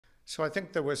So I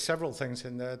think there were several things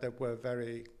in there that were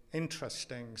very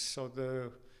interesting. So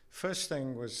the first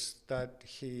thing was that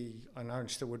he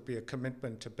announced there would be a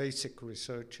commitment to basic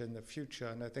research in the future,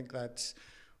 and I think that's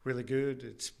really good.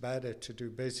 It's better to do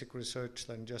basic research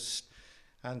than just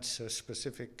answer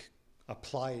specific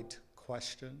applied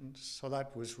questions. So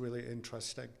that was really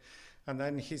interesting. And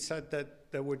then he said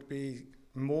that there would be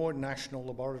more national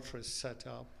laboratories set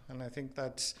up, and I think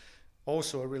that's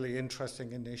also a really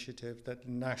interesting initiative, that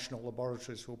national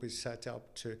laboratories will be set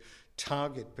up to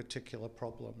target particular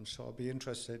problems. So I'll be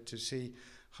interested to see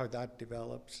how that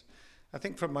develops. I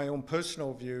think from my own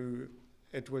personal view,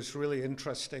 it was really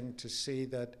interesting to see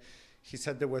that he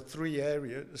said there were 3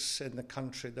 areas in the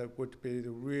country that would be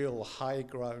the real high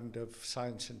ground of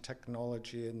science and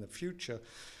technology in the future.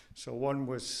 So one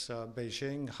was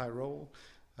Beijing, Haikou.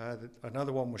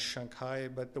 Another one was Shanghai,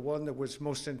 but the one that was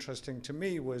most interesting to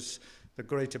me was the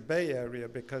Greater Bay Area,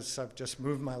 because I've just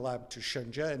moved my lab to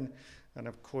Shenzhen, and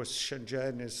of course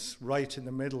Shenzhen is right in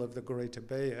the middle of the Greater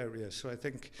Bay Area. So I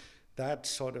think that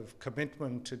sort of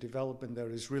commitment to development there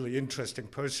is really interesting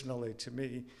personally to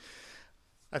me.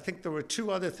 I think there were 2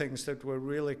 other things that were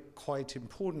really quite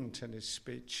important in his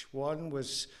speech. One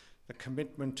was the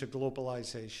commitment to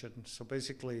globalization. So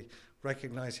basically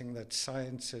recognizing that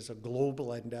science is a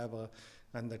global endeavor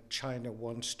and that China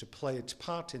wants to play its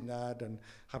part in that and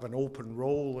have an open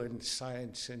role in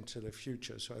science into the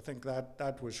future. So I think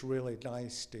that was really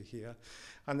nice to hear.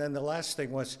 And then the last thing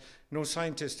was, no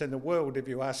scientist in the world, if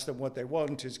you ask them what they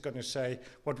want, is going to say,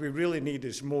 what we really need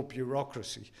is more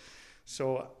bureaucracy.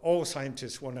 So all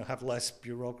scientists want to have less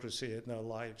bureaucracy in their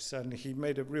lives. And he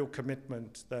made a real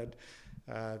commitment that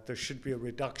there should be a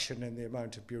reduction in the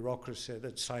amount of bureaucracy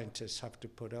that scientists have to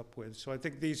put up with. So I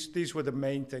think these were the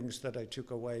main things that I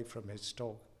took away from his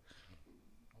talk.